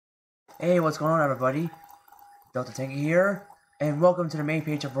Hey, what's going on, everybody? Tangy here, and welcome to the main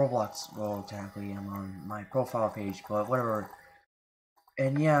page of Roblox. Well, technically, I'm on my profile page, but whatever.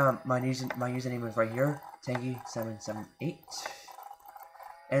 And yeah, my username is right here, Tangy778.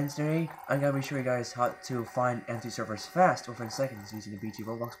 And today, I'm gonna be showing you guys how to find empty servers fast within seconds using the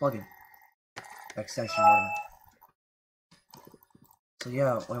BTRoblox plugin extension. Whatever. So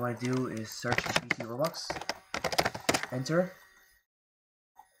yeah, what I want to do is search BTRoblox, enter,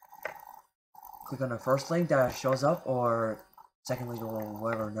 click on the first link that shows up, or second link, or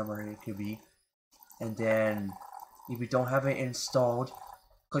whatever number it could be. And then if you don't have it installed,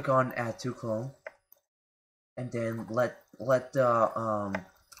 click on add to Chrome, and then let the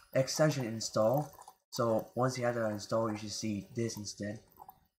extension install. So once you have that installed, you should see this instead.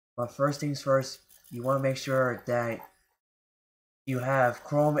 But first things first, you want to make sure that you have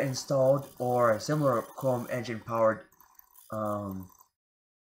Chrome installed or a similar Chrome engine powered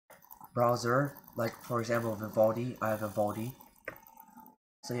browser, like for example Vivaldi. I have Vivaldi.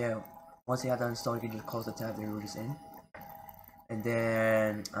 So yeah, once you have that installed, you can just close the tab that you were just in, and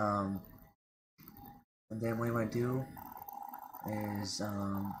then what you want to do is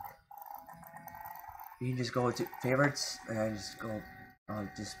you can just go to favorites and just go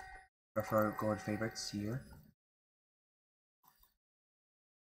just prefer go to favorites here.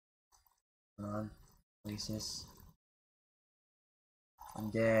 Places,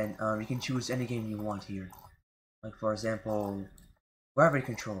 and then you can choose any game you want here, like for example gravity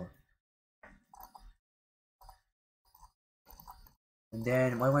control. And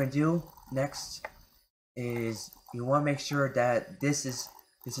then what I want to do next is you want to make sure that this is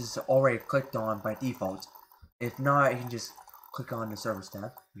already clicked on by default. If not, you can just click on the servers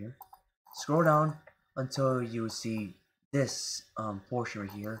tab here, scroll down until you see this portion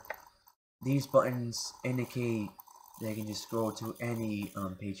right here. These buttons indicate that you can just scroll to any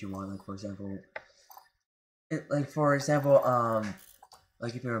page you want. Like for example,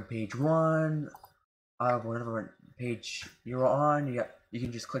 like if you're on page 1 out of whatever page you're on, you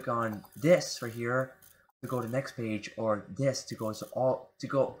can just click on this right here to go to the next page, or this to go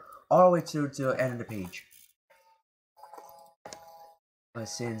all the way to the end of the page. But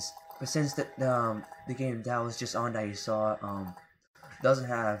since the game that was just on that you saw doesn't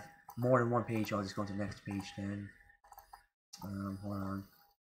have more than one page, I'll just go to the next page then. Hold on.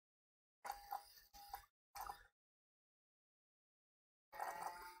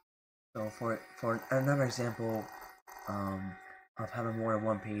 So for another example of having more than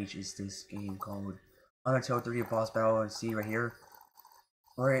one page is this game called Undertale 3 Boss Battle. And see right here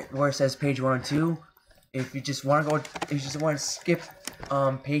where it says page 1 and 2. If you just want to skip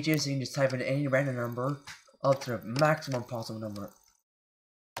pages, you can just type in any random number up to the maximum possible number.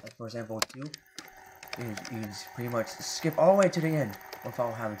 Like for example 2. You can just pretty much skip all the way to the end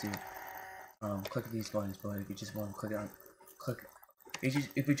without having to click these buttons. But if you just want to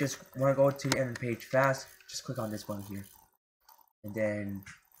if you just want to go to the end of the page fast, just click on this button here. And then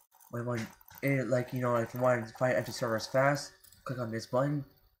like if you want to find empty servers fast, click on this button.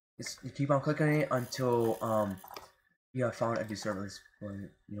 You keep on clicking it until you have found empty servers. But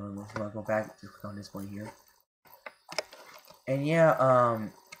if you want to go back, just click on this button here. And yeah,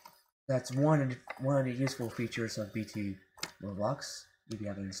 that's one of the useful features of BTRoblox if you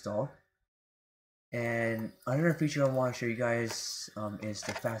have it installed. And another feature I want to show you guys is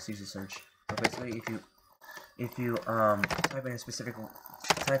the fast user search. So basically, if you type in a specific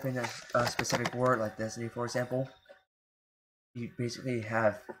word like Destiny, for example, you basically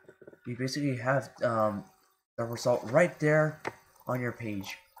have the result right there on your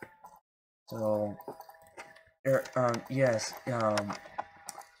page. So there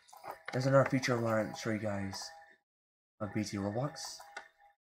there's another feature I want to show you guys of BTRoblox.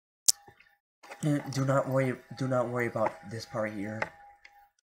 And do not worry about this part here.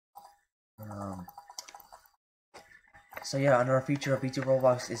 So yeah, another feature of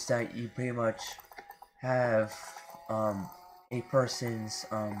BTRoblox is that you pretty much have a person's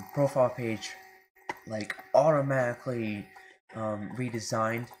profile page like automatically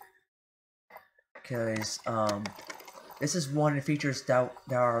redesigned, because this is one of the features that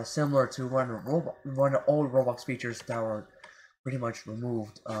are similar to one of the old Roblox features that were pretty much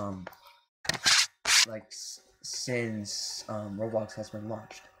removed like since Roblox has been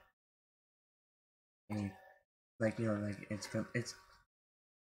launched. And, like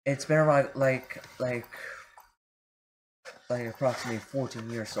it's been around like approximately 14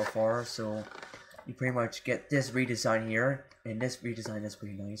 years so far. So you pretty much get this redesign here, and this redesign is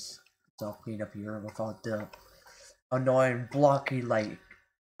pretty nice. It's all cleaned up here without the annoying blocky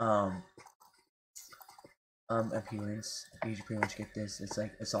appearance. You should pretty much get this.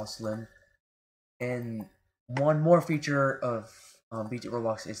 It's all slim. And one more feature of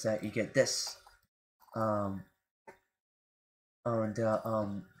BTRoblox is that you get this. And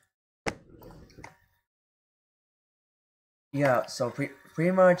yeah, so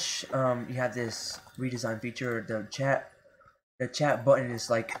pretty much you have this redesign feature. The chat button is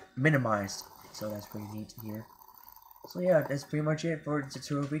like minimized, so that's pretty neat here. So yeah, that's pretty much it for the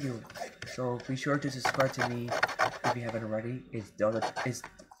tutorial video. So be sure to subscribe to me if you haven't already. It's Delta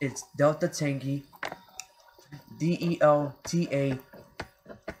Tangy, DELTATANGY.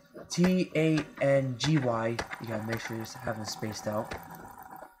 You gotta make sure you have them spaced out.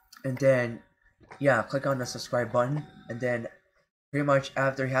 And then yeah, click on the subscribe button, and then pretty much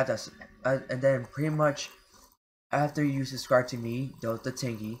after you have that, and then pretty much after you subscribe to me, Delta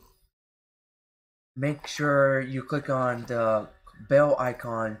Tangy, make sure you click on the bell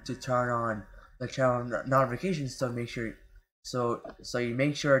icon to turn on the channel notifications. So make sure, so you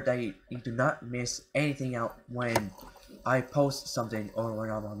make sure that you do not miss anything out when I post something or when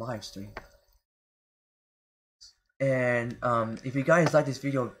I'm on live stream. And if you guys like this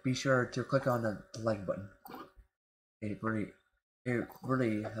video, be sure to click on the like button. It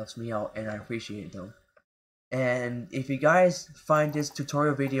really helps me out, and I appreciate it though. And if you guys find this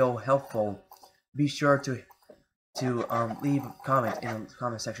tutorial video helpful, be sure to leave a comment in the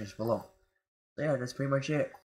comment sections below. So yeah, that's pretty much it.